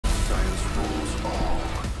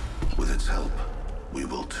help, we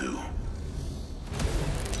will too.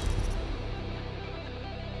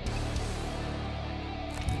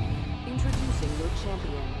 Introducing your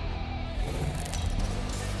champion.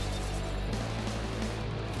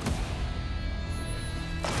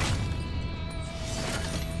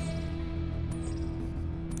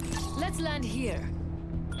 Let's land here.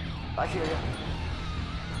 I hear you.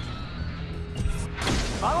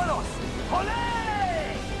 ¡Vámonos! ¡Olé!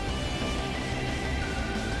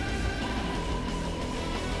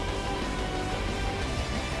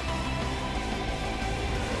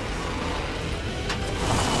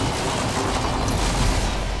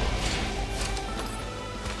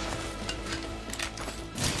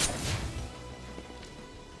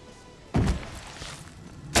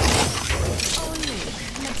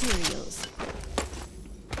 Materials.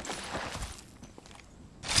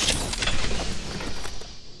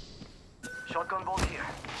 Shotgun bolt here.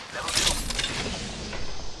 Level 2.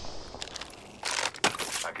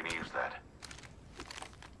 I can use that.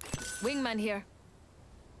 Wingman here.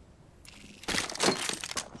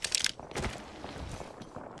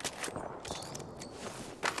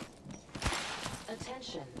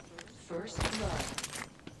 Attention. First blood.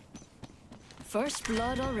 First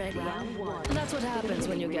blood already. Round 1. That's what happens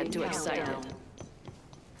when you get too excited.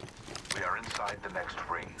 We are inside the next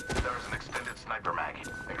ring. There is an extended sniper mag.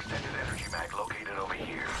 Extended energy mag located over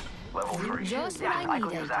here. Level 3. Just what Yeah, I I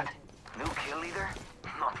could use needed. that. New kill leader?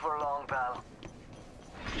 Not for long, pal.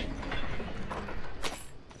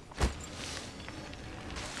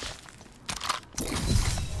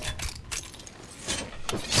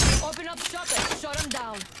 Open up shop and shut him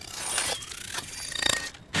down.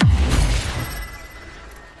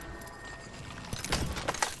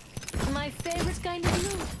 My favorite kind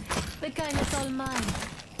of loot. The kind that's all mine.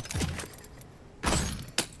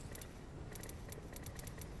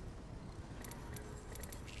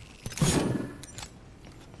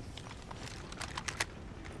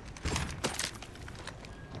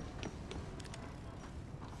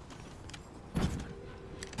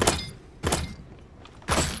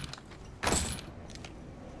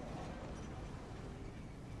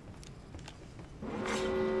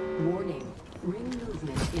 Warning. Ring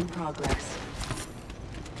movement in progress.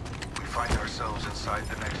 We find ourselves inside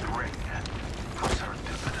the next ring. How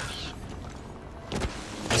serendipitous.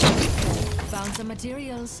 Found some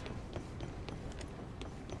materials.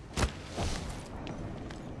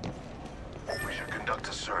 We should conduct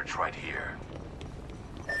a search right here.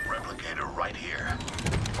 Replicator right here.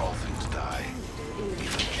 All things die.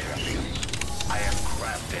 Even champions. I am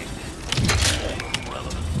crafting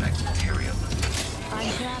relevant bacterium. I'm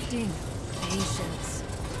crafting patience.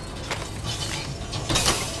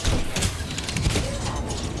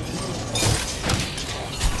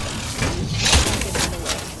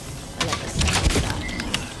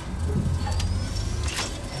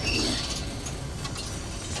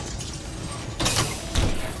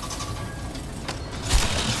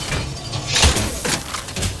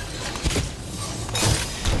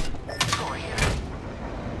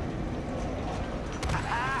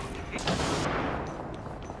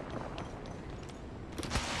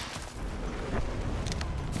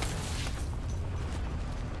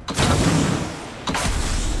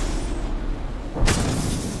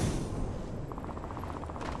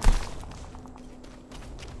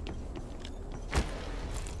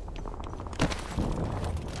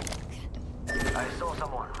 I saw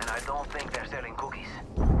someone, and I don't think they're selling cookies.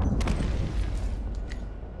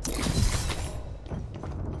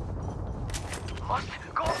 Must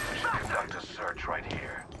go faster! Conduct a search right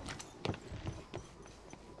here.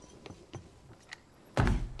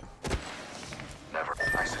 Never.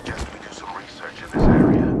 I suggest we do some research in this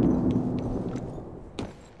area.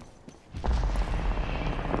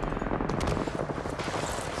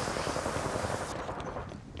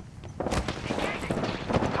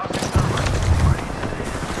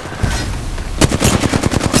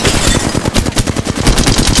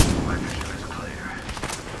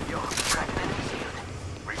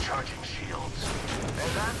 Recharging shields.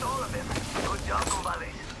 There's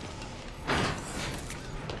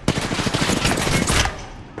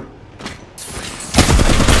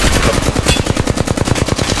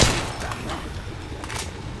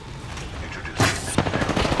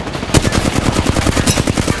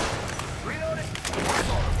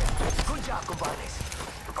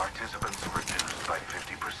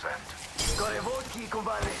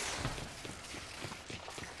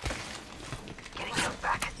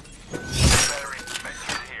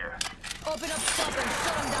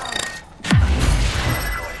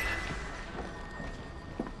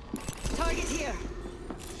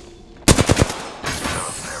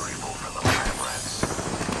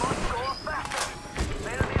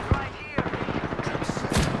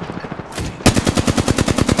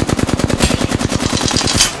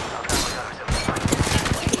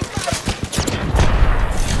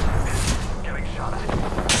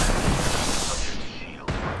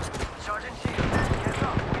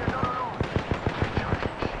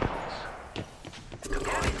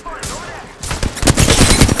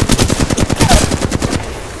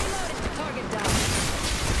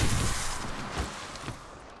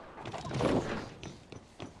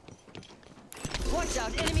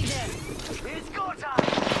out. Enemy there. It's go time!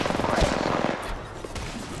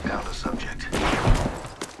 Down the subject.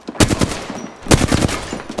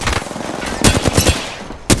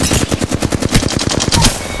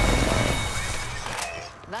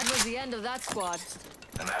 That was the end of that squad.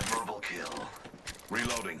 An admirable kill.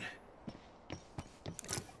 Reloading.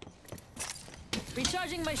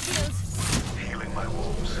 Recharging my shields. Healing my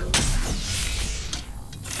wounds.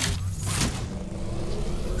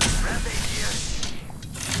 Rampage here.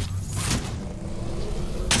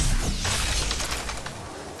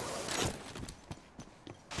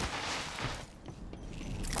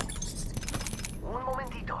 Un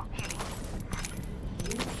momentito. Healing.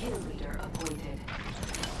 New kill leader appointed.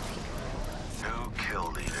 New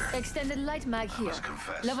kill leader. Extended light mag I here. must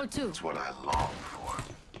confess. Level 2. It's what I long for.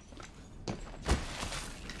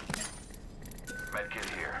 Medkit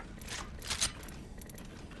here.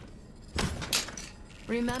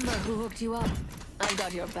 Remember who hooked you up? I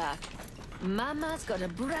got your back. Mama's got a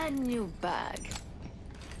brand new bag.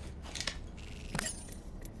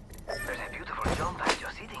 There's a beautiful jump pad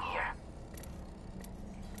just sitting here.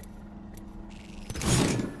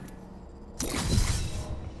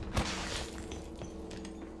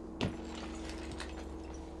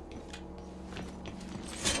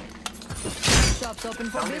 Shop's open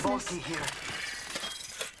for Only business. Volky here.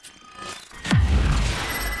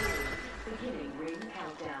 Beginning ring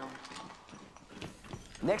countdown.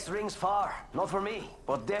 Next ring's far. Not for me,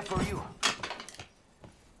 but there for you.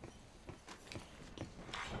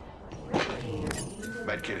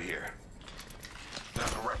 Medkit here.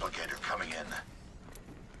 There's a replicator coming in.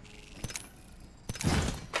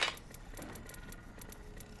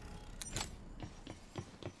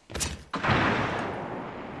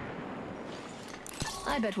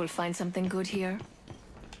 I bet we'll find something good here.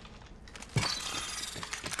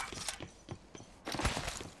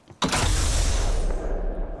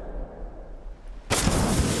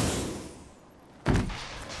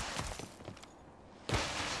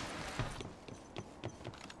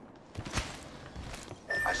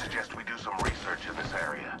 I suggest we do some research in this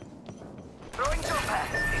area. Throwing jump pad.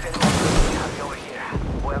 If anyone have you over here.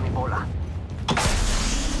 Voy a mi bola.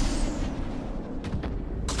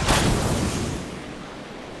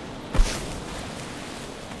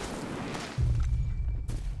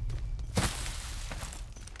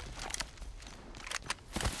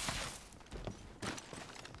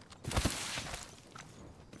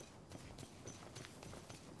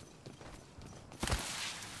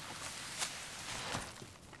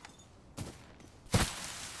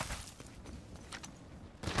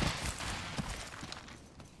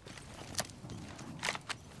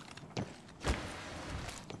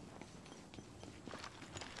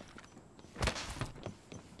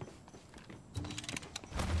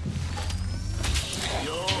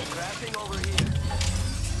 Crafting over here.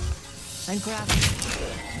 I'm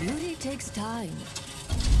crafting. Beauty takes time.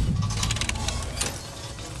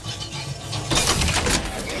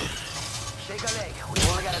 Shake a leg. We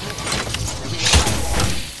only got a minute.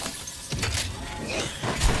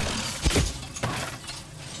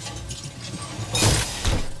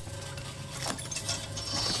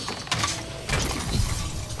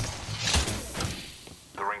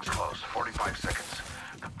 The ring's close. 45 seconds.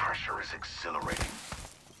 The pressure is exhilarating.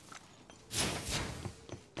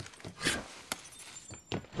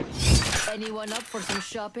 Anyone up for some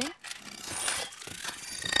shopping?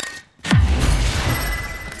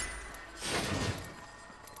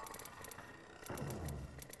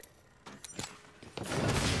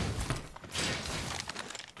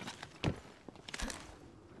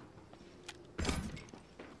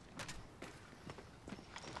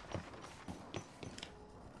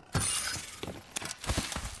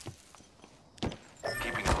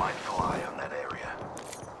 Keeping a mindful eye on that area.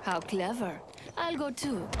 How clever. I'll go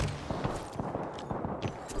too.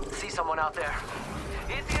 See someone out there.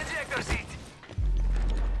 Hit the ejector seat.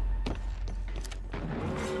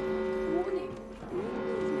 Warning. Ring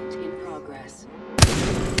movement in progress.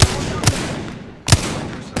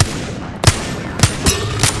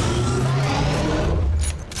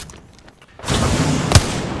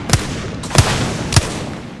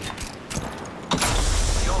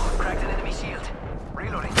 Yo, cracked an enemy shield.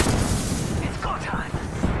 Reloading. It's go time.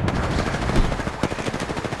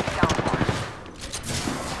 Down one.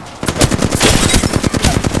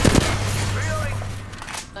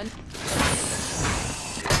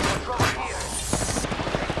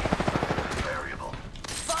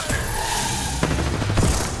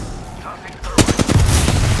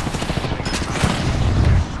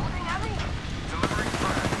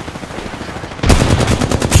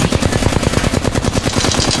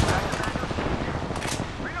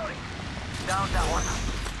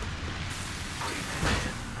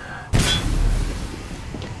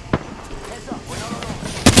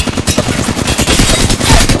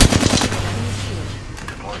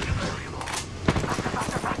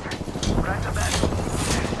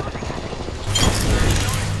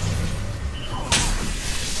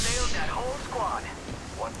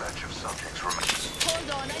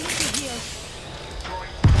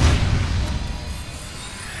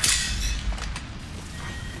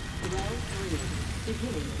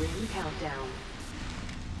 Beginning ring countdown.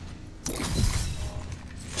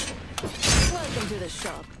 Welcome to the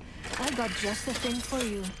shop. I got just the thing for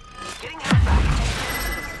you. Getting held back.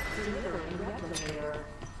 Delivering replicator.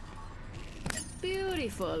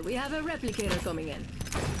 Beautiful. We have a replicator coming in.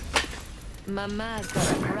 Mama's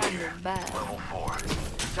got a brand new bag. Level 4.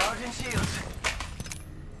 Charging shields.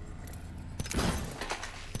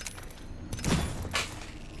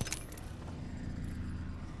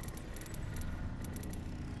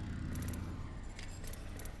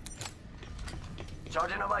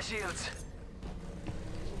 Charging on my shields.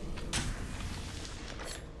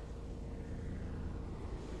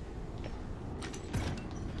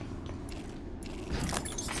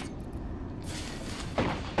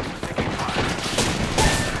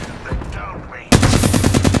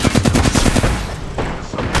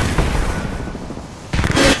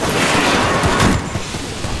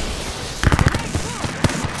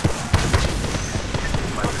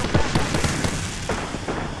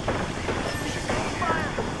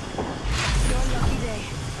 Your lucky day.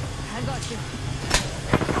 I got you.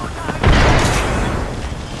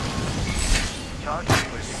 Charging.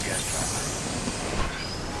 Placing gas trap.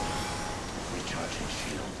 Recharging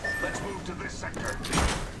shield. Let's move to this sector.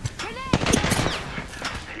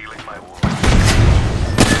 Healing my wounds.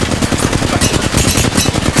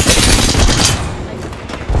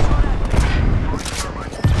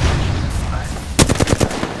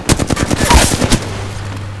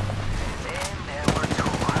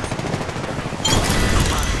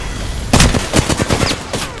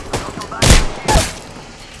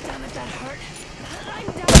 Damn it, that hurt. I'm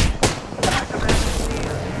down.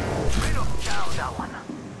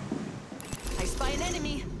 I spy an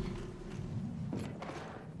enemy.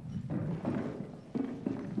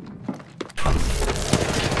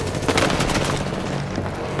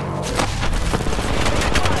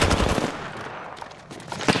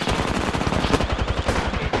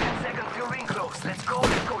 Let's go,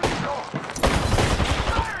 let's go, let's go!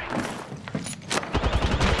 Firing!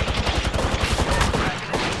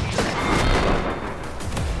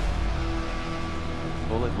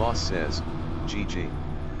 Bullet Moss says, GG.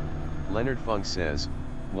 Leonard Funk says,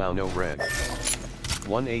 wow no red.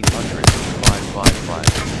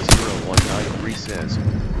 1-800-555-0193 says,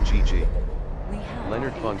 GG. We have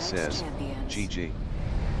Leonard a Funk next says, champions. GG.